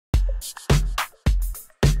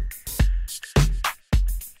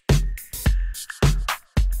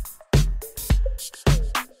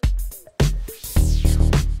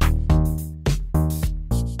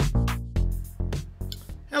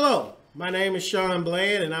Hello, my name is Sean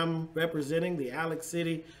Bland and I'm representing the Alex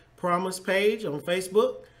City Promise page on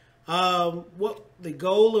Facebook. What the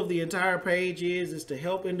goal of the entire page is to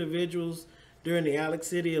help individuals during the Alex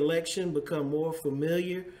City election become more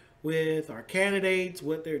familiar with our candidates,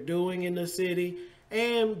 what they're doing in the city,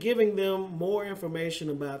 and giving them more information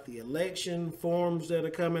about the election forms that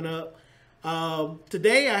are coming up.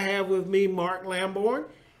 Today I have with me Mark Lamborne.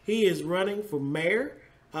 He is running for mayor.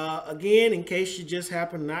 Again, in case you just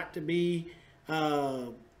happen not to be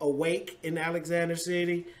awake in Alexander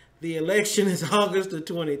City, the election is August the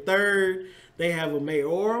 23rd. They have a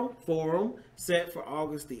mayoral forum set for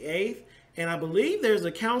August the 8th. And I believe there's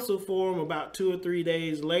a council forum about 2 or 3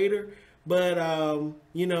 days later. But,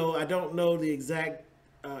 you know, I don't know the exact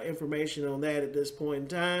information on that at this point in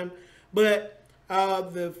time. But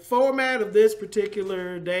the format of this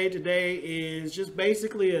particular day today is just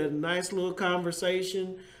basically a nice little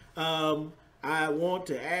conversation. I want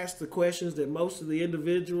to ask the questions that most of the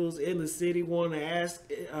individuals in the city want to ask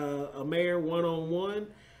a mayor one-on-one.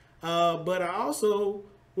 But I also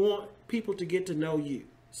want people to get to know you.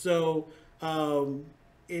 So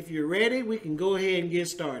if you're ready, we can go ahead and get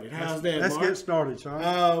started. How's that, Mark? Let's get started,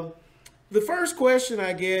 Sean. The first question,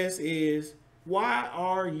 I guess, is why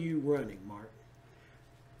are you running, Mark?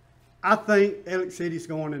 I think Alex City's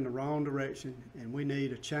going in the wrong direction, and we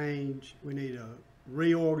need a change. We need a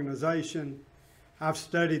reorganization. I've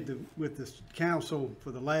studied with the council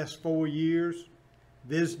for the last 4 years,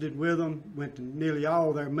 visited with them, went to nearly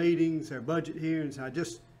all their meetings, their budget hearings. I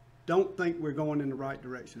just don't think we're going in the right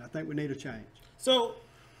direction. I think we need a change. So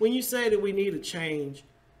when you say that we need a change,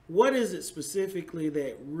 what is it specifically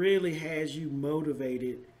that really has you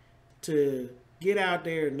motivated to get out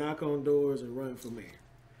there and knock on doors and run for mayor?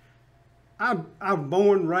 I'm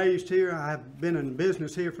born, raised here. I've been in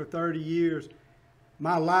business here for 30 years.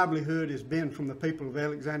 My livelihood has been from the people of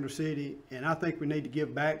Alexander City, and I think we need to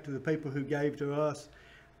give back to the people who gave to us.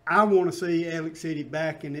 I want to see Alex City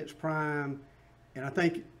back in its prime, and I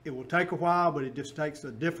think it will take a while, but it just takes a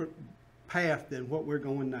different path than what we're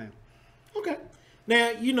going now. Okay. Now,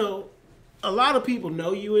 you know, a lot of people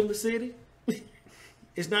know you in the city.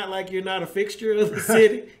 It's not like you're not a fixture of the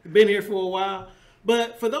city. You've been here for a while.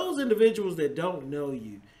 But for those individuals that don't know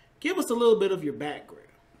you, give us a little bit of your background.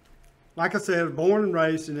 Like I said, born and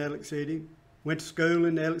raised in Alex City, went to school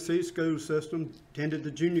in the Alex City school system, attended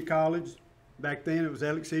the junior college. Back then it was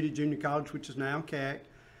Alex City Junior College, which is now CAC.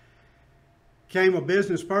 Became a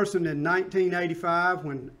business person in 1985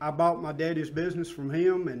 when I bought my daddy's business from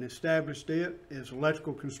him and established it as an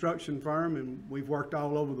electrical construction firm, and we've worked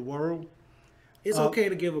all over the world. It's okay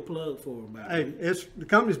to give a plug for them. Hey, the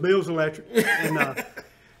company's Bill's Electric. And,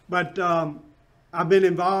 but I've been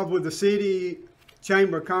involved with the city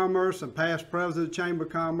Chamber of Commerce. I'm past president of the Chamber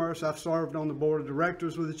of Commerce. I've served on the board of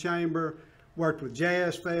directors with the Chamber, worked with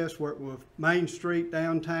Jazz Fest, worked with Main Street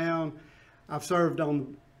downtown. I've served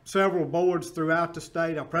on several boards throughout the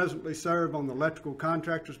state. I presently serve on the Electrical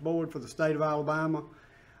Contractors Board for the state of Alabama.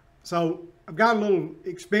 So I've got a little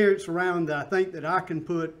experience around that I think that I can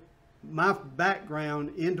put my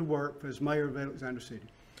background into work as mayor of Alexander City.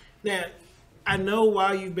 Now, I know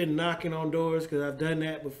why you've been knocking on doors, because I've done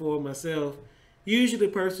that before myself. Usually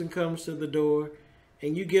the person comes to the door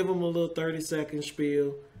and you give them a little 30-second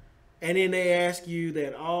spiel, and then they ask you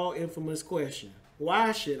that all infamous question: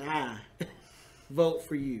 why should I vote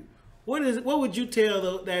for you? What would you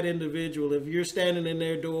tell that individual if you're standing in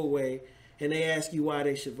their doorway and they ask you why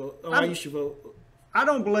they should vote, or why you should vote? I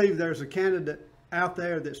don't believe there's a candidate out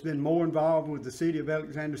there that's been more involved with the city of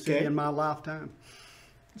Alexander City in my lifetime.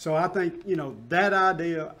 So I think, you know, that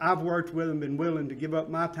idea, I've worked with them, been willing to give up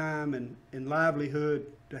my time and livelihood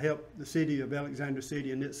to help the city of Alexander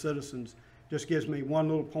City and its citizens, just gives me one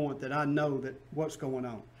little point that I know that what's going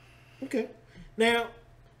on. Okay. Now,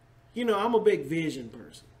 you know, I'm a big vision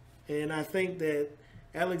person, and I think that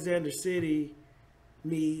Alexander City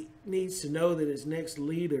needs to know that its next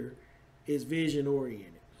leader is vision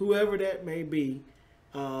oriented. Whoever that may be,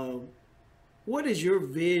 what is your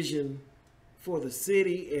vision for the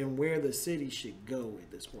city and where the city should go at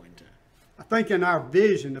this point in time? I think in our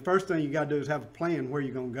vision, the first thing you got to do is have a plan where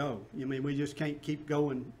you're going to go. I mean, we just can't keep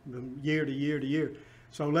going from year to year to year.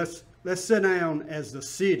 So let's sit down as the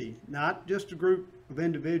city, not just a group of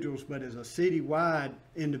individuals, but as a citywide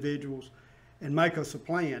individuals, and make us a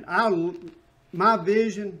plan. My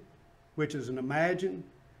vision, which is an imagine,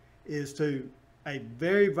 is to a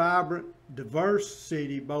very vibrant, diverse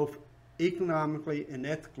city, both economically and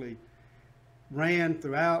ethically ran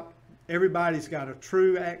throughout. Everybody's got a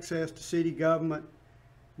true access to city government.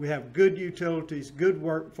 We have good utilities, good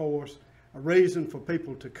workforce, a reason for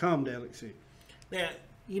people to come to Alex City. Now,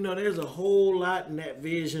 there's a whole lot in that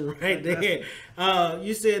vision right there.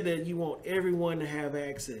 You said that you want everyone to have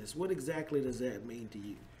access. What exactly does that mean to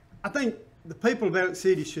you? I think the people of Alex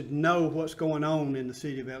City should know what's going on in the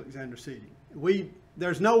city of Alexander City.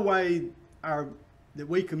 There's no way that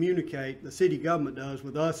we communicate, the city government does,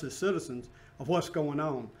 with us as citizens of what's going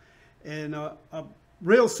on. And a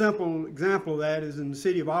real simple example of that is in the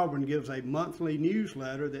city of Auburn gives a monthly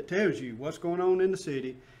newsletter that tells you what's going on in the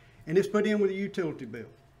city, and it's put in with a utility bill.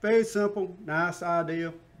 Very simple, nice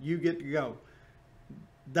idea, you get to go.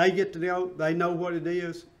 They get to know, they know what it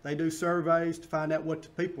is, they do surveys to find out what the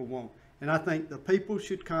people want. And I think the people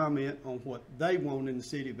should comment on what they want in the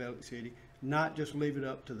city of Alex City, not just leave it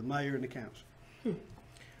up to the mayor and the council.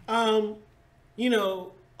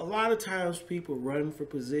 A lot of times people run for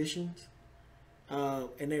positions,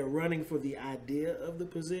 and they're running for the idea of the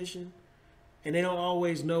position, and they don't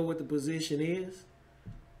always know what the position is.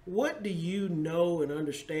 What do you know and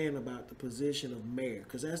understand about the position of mayor?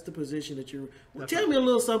 Because that's the position that you're... Well, tell me a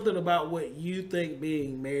little something about what you think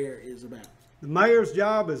being mayor is about. The mayor's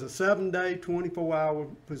job is a 7-day, 24-hour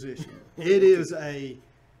position. It is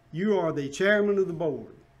you are the chairman of the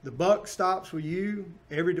board. The buck stops with you.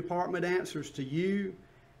 Every department answers to you.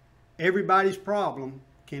 Everybody's problem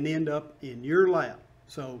can end up in your lap.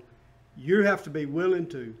 So you have to be willing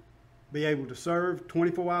to be able to serve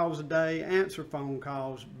 24 hours a day, answer phone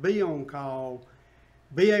calls, be on call,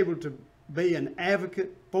 be able to be an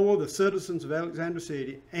advocate for the citizens of Alexander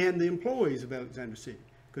City and the employees of Alexander City.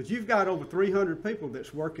 Because you've got over 300 people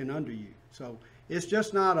that's working under you. So it's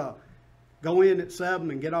just not a go in at 7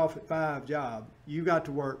 and get off at 5 job. You got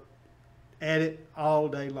to work at it all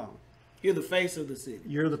day long. You're the face of the city.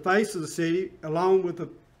 You're the face of the city, along with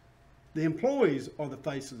the employees are the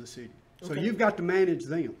face of the city. So you've got to manage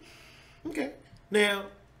them. Okay. Now,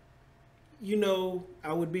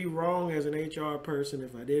 I would be wrong as an HR person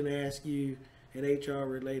if I didn't ask you an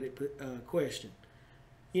HR-related question.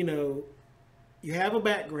 You have a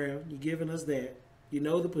background. You've given us that. You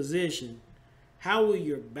know the position. How will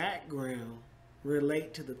your background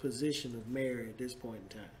relate to the position of mayor at this point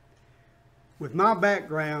in time? With my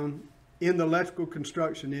background in the electrical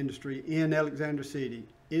construction industry in Alexander City,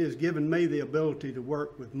 it has given me the ability to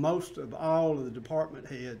work with most of all of the department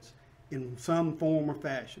heads in some form or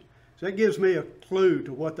fashion. So that gives me a clue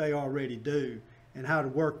to what they already do and how to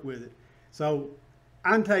work with it. So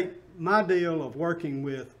I take my deal of working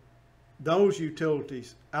with those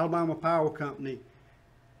utilities, Alabama Power Company,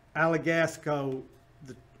 Alagasco,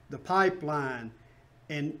 the pipeline,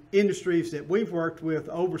 and industries that we've worked with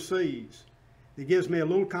overseas. It gives me a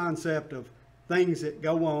little concept of things that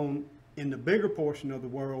go on in the bigger portion of the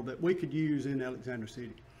world that we could use in Alexander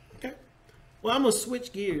City. Okay. Well, I'm going to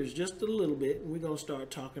switch gears just a little bit, and we're going to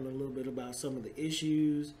start talking a little bit about some of the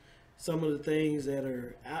issues, some of the things that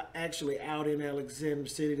are actually out in Alexander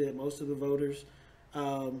City that most of the voters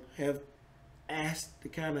have asked to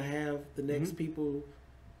kind of have the next people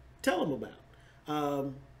tell them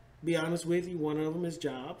about. Be honest with you, one of them is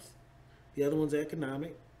jobs. The other one's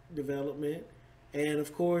economic development. And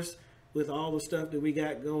of course, with all the stuff that we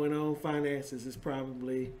got going on, finances is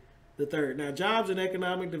probably the third. Now, jobs and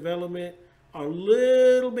economic development are a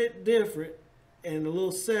little bit different and a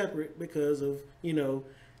little separate because of,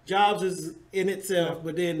 jobs is in itself,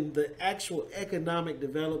 but then the actual economic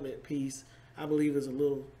development piece, I believe, is a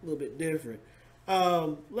little bit different.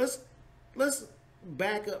 Let's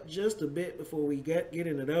back up just a bit before we get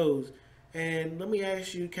into those, and let me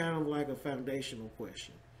ask you kind of like a foundational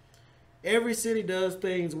question. Every city does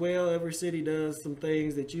things well. Every city does some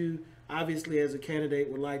things that you obviously as a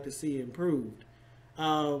candidate would like to see improved.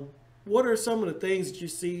 What are some of the things that you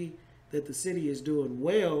see that the city is doing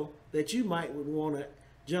well that you might would want to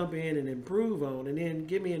jump in and improve on? And then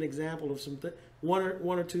give me an example of one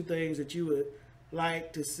or two things that you would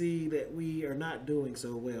like to see that we are not doing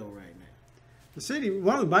so well right now. The city,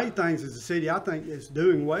 one of the main things is the city I think is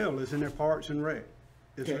doing well is in their parks and rec.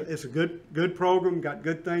 It's a good program, got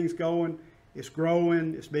good things going. It's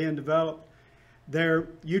growing, it's being developed. Their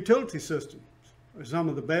utility systems are some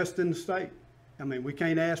of the best in the state. I mean, we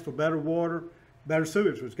can't ask for better water, better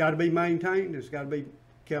sewage. It's got to be maintained, it's got to be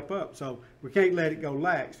kept up. So we can't let it go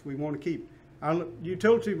lax. We want to keep our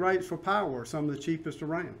utility rates for power are some of the cheapest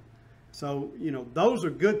around. So, those are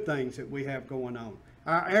good things that we have going on.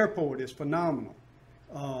 Our airport is phenomenal.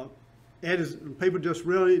 People just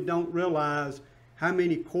really don't realize how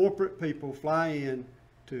many corporate people fly in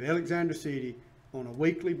to Alexander City on a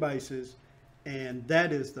weekly basis, and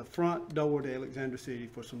that is the front door to Alexander City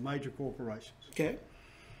for some major corporations. Okay.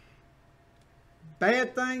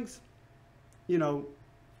 Bad things, you know,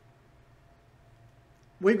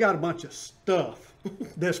 we've got a bunch of stuff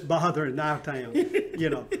that's bothering our town,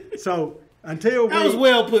 you know. So until that was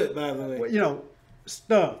well put, by the way. You know,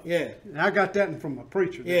 stuff. Yeah. And I got that from a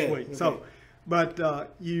preacher this week. Okay. So, but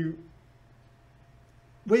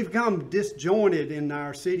we've become disjointed in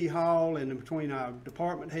our city hall and in between our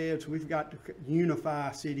department heads. We've got to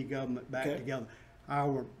unify city government back together.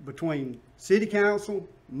 Between city council,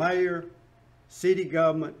 mayor, city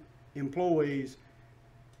government, employees.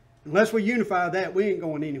 Unless we unify that, we ain't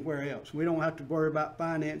going anywhere else. We don't have to worry about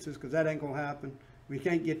finances because that ain't going to happen. We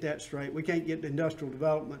can't get that straight. We can't get the industrial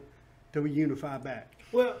development till we unify back.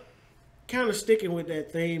 Well, kind of sticking with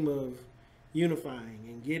that theme of unifying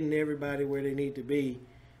and getting everybody where they need to be.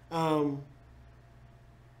 You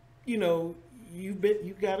know,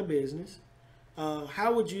 you've got a business.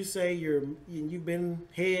 How would you say you've been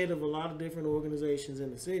head of a lot of different organizations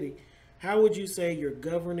in the city? How would you say your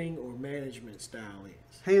governing or management style is?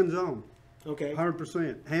 Hands-on. Okay.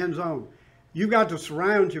 100%. Hands-on. You've got to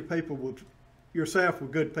surround yourself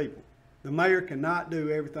with good people. The mayor cannot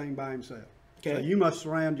do everything by himself. Okay. So you must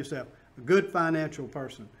surround yourself. A good financial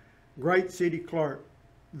person, great city clerk.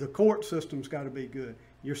 The court system's got to be good.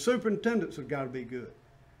 Your superintendents have got to be good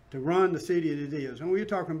to run the city that it is. And we're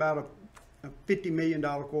talking about a $50 million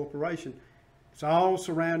corporation. It's all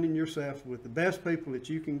surrounding yourself with the best people that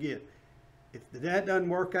you can get. If that doesn't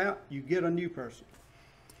work out, you get a new person.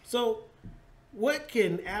 So what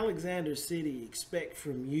can Alexander City expect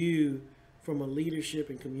from you from a leadership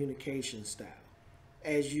and communication style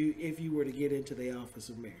if you were to get into the office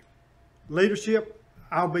of mayor? Leadership,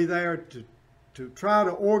 I'll be there to try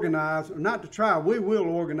to organize, or not to try, we will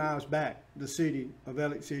organize back the city of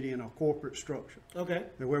Alex City in a corporate structure. Okay.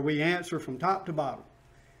 Where we answer from top to bottom.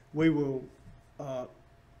 We will,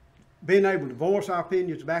 being able to voice our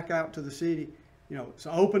opinions back out to the city. You know, it's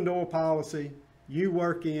an open door policy. You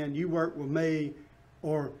work with me,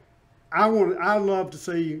 or I love to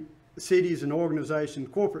see cities and organizations,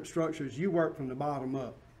 corporate structures, you work from the bottom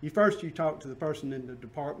up. You talk to the person in the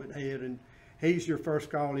department head, and he's your first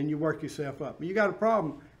call, and you work yourself up. You got a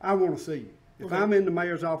problem, I want to see you. If I'm in the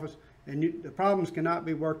mayor's office and the problems cannot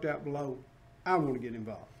be worked out below, I want to get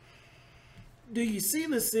involved. Do you see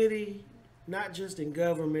the city, not just in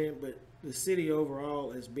government, but the city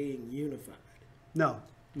overall, as being unified? No,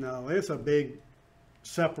 it's a big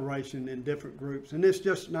separation in different groups, and it's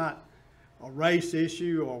just not a race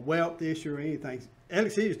issue or wealth issue or anything.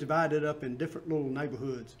 Alex City is divided up in different little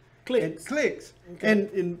neighborhoods. Cliques. Okay.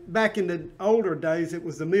 And back in the older days, it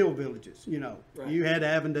was the mill villages, you know. Right. You had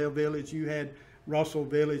Avondale Village, you had Russell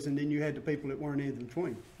Village, and then you had the people that weren't in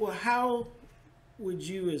between. Well, how would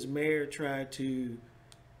you as mayor try to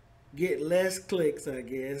get less cliques, I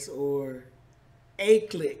guess, or a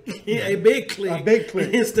clique, a big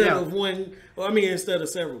clique instead of one, instead of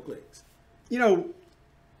several cliques? You know,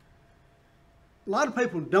 a lot of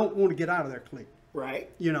people don't want to get out of their clique. Right.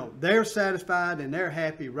 You know, they're satisfied and they're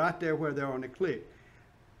happy right there where they're on the clique.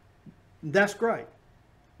 That's great.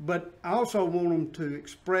 But I also want them to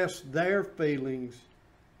express their feelings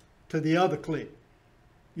to the other clique.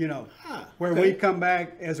 You know, where we come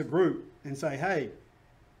back as a group and say, hey,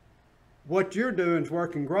 what you're doing is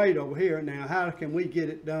working great over here. Now, how can we get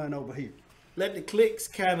it done over here? Let the cliques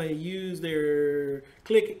kind of use their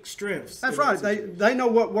clique strengths. That's right. They know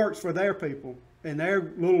what works for their people in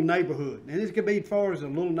their little neighborhood. And it could be as far as a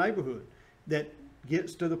little neighborhood that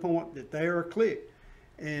gets to the point that they're a clique.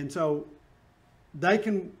 And so we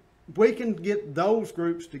can get those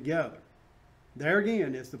groups together. There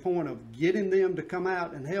again, it's the point of getting them to come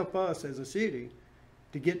out and help us as a city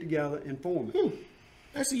to get together and form it.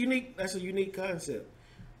 That's a unique concept.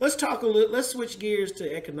 Let's switch gears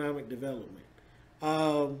to economic development.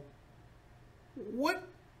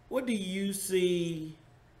 What do you see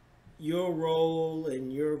your role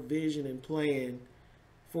and your vision and plan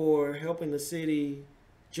for helping the city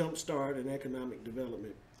jumpstart an economic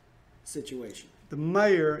development situation? The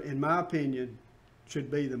mayor, in my opinion, should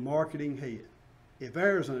be the marketing head. If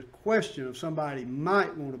there's a question of somebody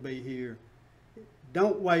might want to be here,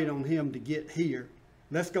 don't wait on him to get here.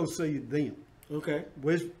 Let's go see them. Okay.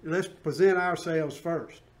 Let's present ourselves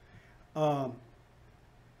first. Not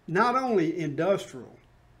only industrial,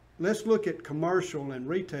 let's look at commercial and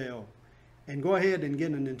retail and go ahead and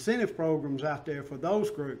get an incentive programs out there for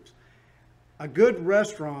those groups. A good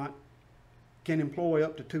restaurant can employ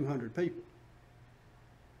up to 200 people.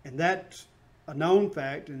 And that's a known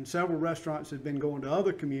fact, and several restaurants have been going to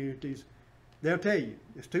other communities they'll tell you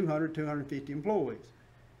it's 200, 250 employees.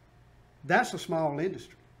 That's a small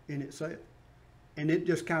industry in itself, and it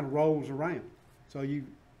just kind of rolls around. So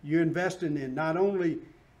you're investing in not only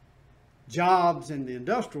jobs in the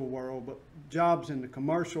industrial world, but jobs in the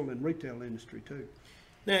commercial and retail industry too.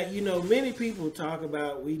 Now, you know, many people talk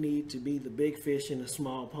about we need to be the big fish in a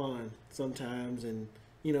small pond sometimes, and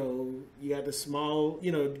you know, you got the small,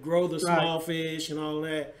 you know, grow the small fish and all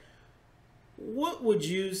that. What would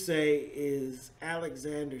you say is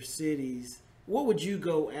Alexander City's, what would you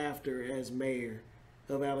go after as mayor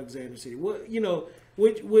of Alexander City? What, you know,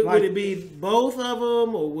 would it be both of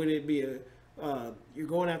them, or would it be you're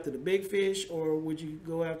going after the big fish, or would you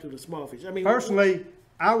go after the small fish? I mean, personally,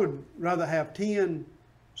 I would rather have 10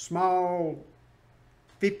 small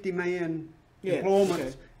 50-man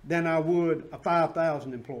employments than I would a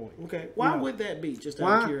 5,000 employee. Okay. Why would that be? Just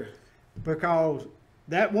out of curiosity. Because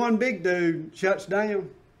that one big dude shuts down,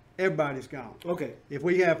 everybody's gone. Okay. If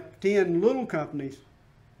we have 10 little companies,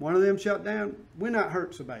 one of them shut down, we're not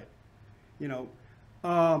hurt so bad. You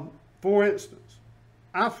know, for instance,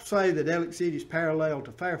 I say that Alex City is parallel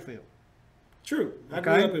to Fairfield. True. I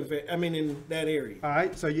grew up in that area. All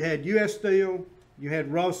right. So you had U.S. Steel, you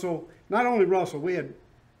had Russell. Not only Russell, we had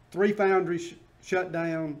 3 foundries shut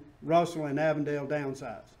down, Russell and Avondale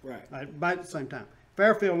downsized. Right. About at the same time.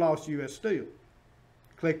 Fairfield lost U.S. Steel.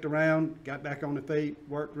 Clicked around, got back on the feet,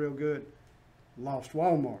 worked real good, lost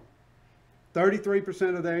Walmart.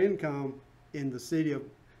 33% of their income in the city of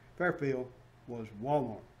Fairfield was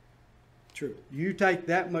Walmart. True. You take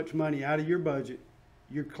that much money out of your budget,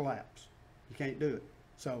 you collapse. You can't do it.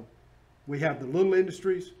 So we have the little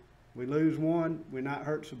industries. We lose one, we're not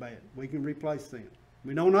hurt so bad. We can replace them.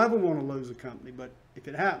 We don't ever want to lose a company, but if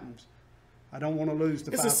it happens, I don't want to lose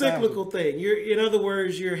the 5,000. It's a cyclical thing. In other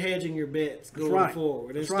words, you're hedging your bets going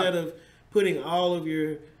forward. Instead of putting all of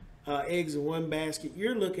your eggs in one basket,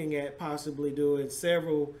 you're looking at possibly doing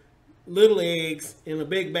several little eggs in a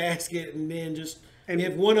big basket, and then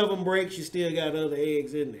if one of them breaks, you still got other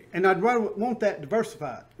eggs in there. And I'd rather want that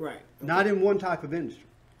diversified. Right. Okay. Not in one type of industry.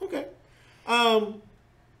 Okay.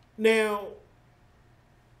 Now,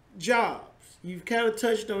 jobs. You've kind of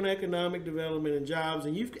touched on economic development and jobs,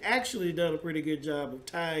 and you've actually done a pretty good job of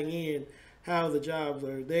tying in how the jobs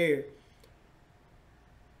are there.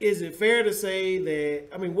 Is it fair to say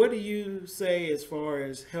that, I mean, what do you say as far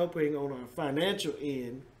as helping on our financial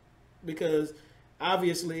end? Because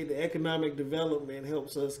obviously the economic development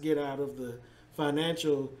helps us get out of the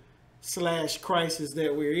financial / crisis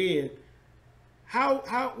that we're in.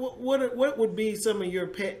 What would be some of your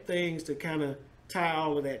pet things to kind of tie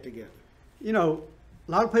all of that together? You know,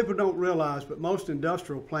 a lot of people don't realize, but most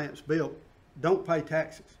industrial plants built don't pay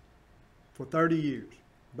taxes for 30 years,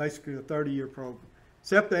 basically a 30-year program,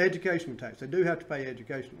 except the educational tax. They do have to pay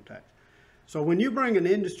educational tax. So when you bring an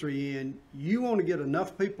industry in, you want to get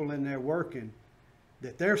enough people in there working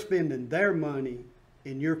that they're spending their money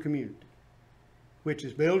in your community, which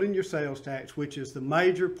is building your sales tax, which is the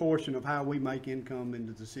major portion of how we make income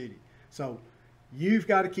into the city. So you've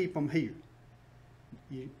got to keep them here.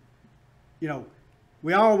 You know,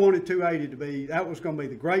 we all wanted 280 to be, that was going to be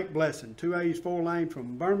the great blessing. 280's 4-lane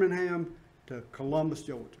from Birmingham to Columbus,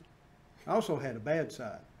 Georgia. Also had a bad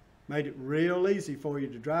side. Made it real easy for you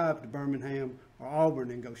to drive to Birmingham or Auburn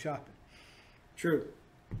and go shopping. True.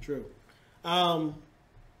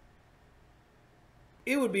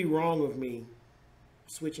 It would be wrong of me,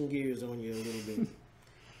 switching gears on you a little bit,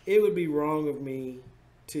 it would be wrong of me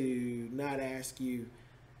to not ask you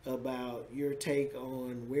about your take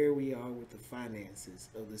on where we are with the finances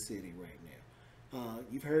of the city right now.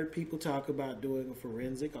 You've heard people talk about doing a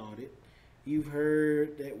forensic audit. You've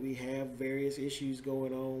heard that we have various issues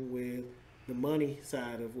going on with the money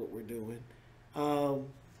side of what we're doing.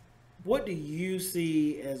 What do you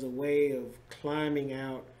see as a way of climbing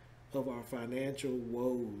out of our financial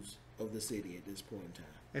woes of the city at this point in time?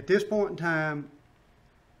 At this point in time,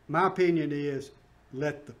 my opinion is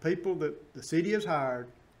let the people that the city has hired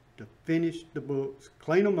to finish the books,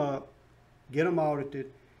 clean them up, get them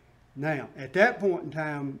audited. Now, at that point in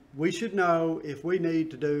time, we should know if we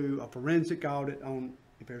need to do a forensic audit on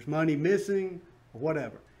if there's money missing or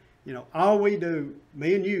whatever. You know, all we do,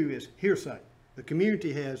 me and you, is hearsay. The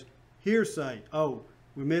community has hearsay. Oh,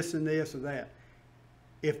 we're missing this or that.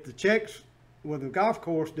 If the checks with the golf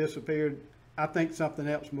course disappeared, I think something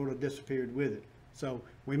else would have disappeared with it. So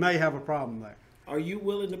we may have a problem there. Are you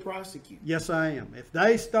willing to prosecute? Yes, I am. If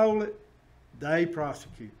they stole it, they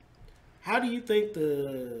prosecute. How do you think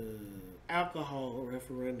the alcohol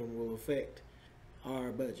referendum will affect our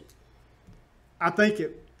budget? I think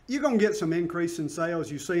you're going to get some increase in sales.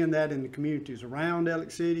 You're seeing that in the communities around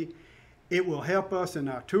Alex City. It will help us in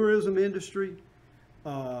our tourism industry,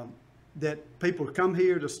 that people come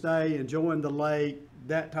here to stay, enjoying the lake,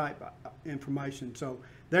 that type of information. So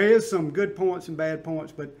there is some good points and bad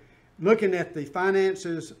points, but looking at the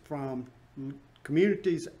finances from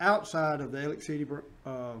communities outside of the Alex City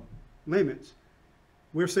limits,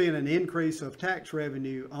 we're seeing an increase of tax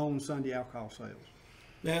revenue on Sunday alcohol sales.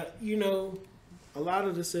 Now, you know, a lot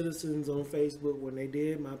of the citizens on Facebook, when they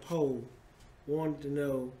did my poll, wanted to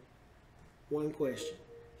know one question.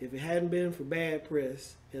 If it hadn't been for bad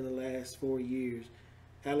press in the last 4 years,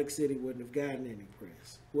 Alex City wouldn't have gotten any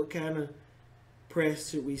press. What kind of press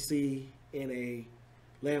should we see in a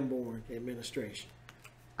Lamborne administration?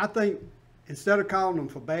 I think instead of calling them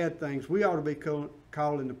for bad things, we ought to be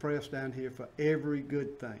calling the press down here for every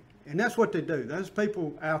good thing. And that's what they do. There's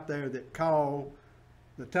people out there that call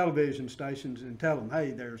the television stations and tell them,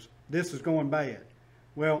 hey, this is going bad.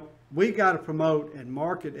 Well, we got to promote and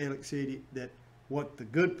market Alex City that what the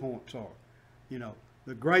good points are. You know,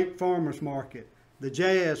 the great farmers market, the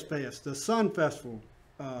Jazz Fest, the Sun Festival,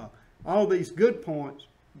 all these good points.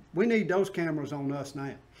 We need those cameras on us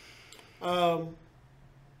now.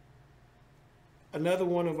 Another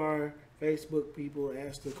one of our Facebook people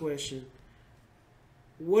asked the question,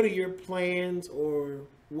 what are your plans, or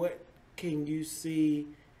what can you see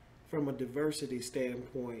from a diversity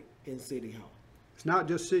standpoint in City Hall? It's not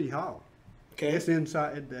just City Hall. Okay. It's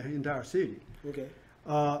inside the entire city. Okay.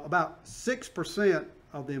 About 6%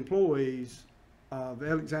 of the employees of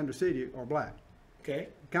Alexander City are black. Okay.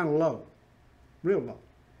 Kind of low, real low.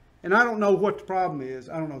 And I don't know what the problem is.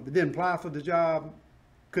 I don't know if they didn't apply for the job,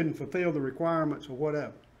 couldn't fulfill the requirements or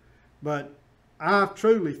whatever. But I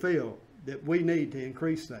truly feel that we need to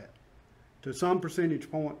increase that to some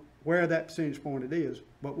percentage point, where that percentage point it is.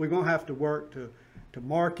 But we're going to have to work to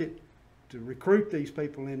market, to recruit these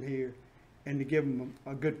people in here, and to give them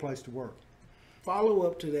a good place to work. Follow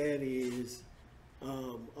up to that is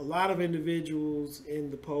a lot of individuals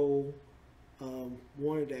in the poll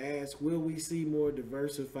wanted to ask, will we see more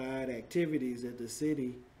diversified activities that the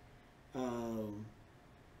city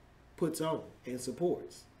puts on and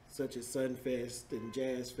supports, such as Sunfest and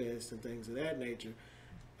Jazz Fest and things of that nature?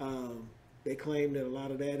 They claim that a lot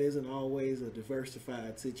of that isn't always a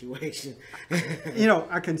diversified situation. You know,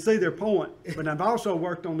 I can see their point, but I've also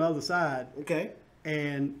worked on the other side. Okay.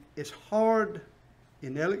 And it's hard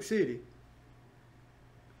in Alex City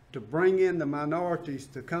to bring in the minorities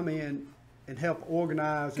to come in and help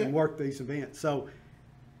organize and work these events. So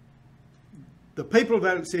the people of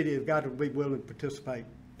Alex City have got to be willing to participate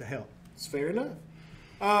to help. It's fair enough.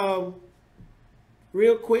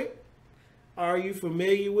 Real quick, are you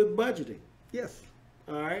familiar with budgeting? Yes.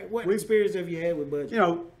 All right. What experience have you had with budgeting? You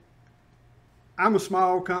know, I'm a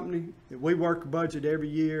small company. We work a budget every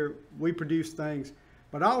year. We produce things,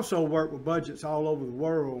 but I also work with budgets all over the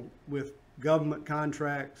world with government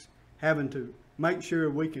contracts, having to make sure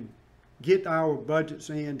we can get our budgets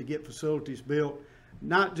in to get facilities built,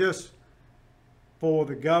 not just for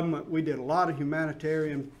the government. We did a lot of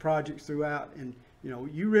humanitarian projects throughout, and you know,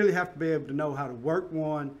 you really have to be able to know how to work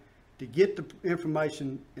one, to get the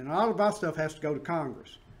information, and all of our stuff has to go to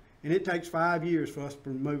Congress, and it takes 5 years for us to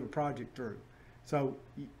move a project through. So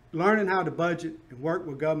learning how to budget and work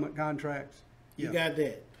with government contracts. You got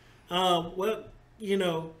that. Well, you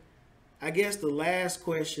know, I guess the last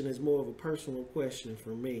question is more of a personal question for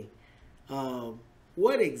me.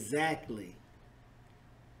 What exactly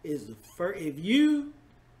is the first, if you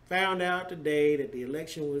found out today that the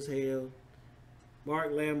election was held,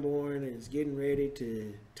 Mark Lamborne is getting ready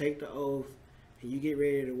to take the oath, and you get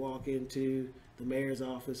ready to walk into the mayor's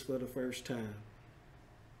office for the first time,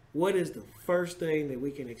 what is the first thing that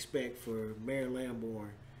we can expect for Mayor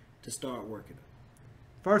Lamborne to start working on?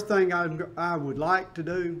 First thing I would like to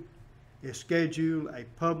do is schedule a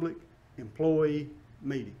public employee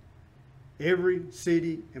meeting. Every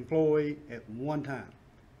city employee at one time.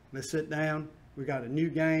 Let's sit down. We got a new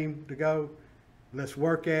game to go. Let's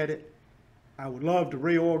work at it. I would love to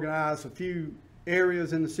reorganize a few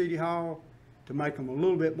areas in the city hall to make them a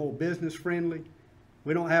little bit more business friendly.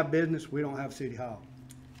 We don't have business, we don't have city hall.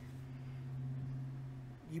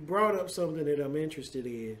 You brought up something that I'm interested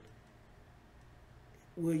in.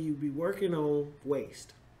 Will you be working on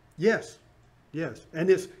waste? Yes, yes. And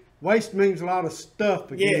this waste means a lot of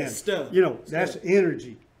stuff again. Yeah, stuff. You know, that's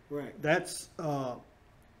energy. Right. That's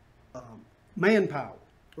manpower.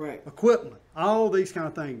 Right. Equipment. All these kind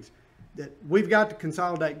of things that we've got to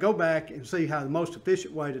consolidate, go back and see how the most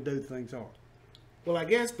efficient way to do things are. Well, I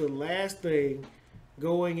guess the last thing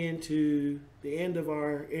going into the end of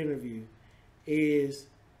our interview is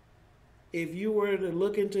if you were to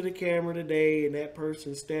look into the camera today and that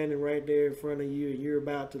person's standing right there in front of you and you're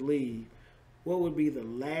about to leave, what would be the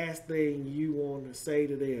last thing you want to say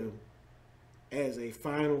to them as a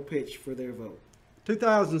final pitch for their vote?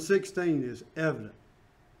 2016 is evident.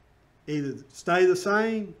 Either stay the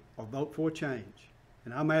same or vote for a change.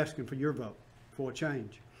 And I'm asking for your vote for a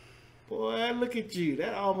change. Boy, look at you.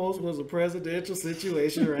 That almost was a presidential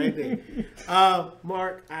situation right there.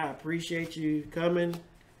 Mark, I appreciate you coming,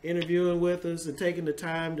 interviewing with us, and taking the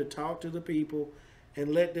time to talk to the people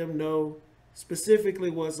and let them know specifically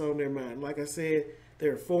what's on their mind. Like I said,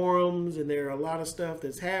 there are forums and there are a lot of stuff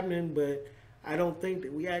that's happening, but I don't think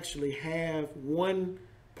that we actually have one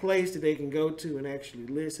place that they can go to and actually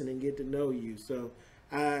listen and get to know you. So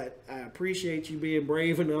I appreciate you being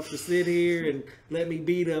brave enough to sit here and let me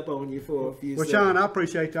beat up on you for a few seconds. Sean, I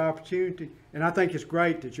appreciate the opportunity, and I think it's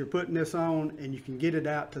great that you're putting this on and you can get it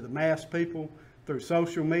out to the mass people through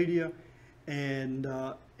social media and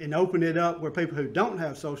open it up where people who don't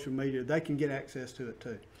have social media, they can get access to it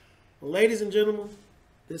too. Well, ladies and gentlemen,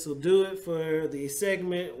 this will do it for the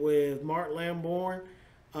segment with Mark Lamborne.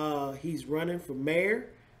 He's running for mayor.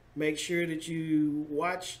 Make sure that you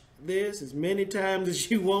watch this as many times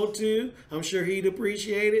as you want to. I'm sure he'd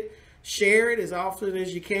appreciate it. Share it as often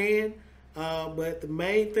as you can. But the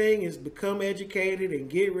main thing is become educated and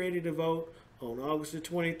get ready to vote on August the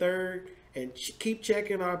 23rd. And keep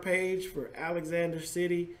checking our page for Alexander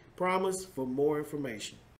City Promise for more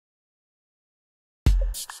information.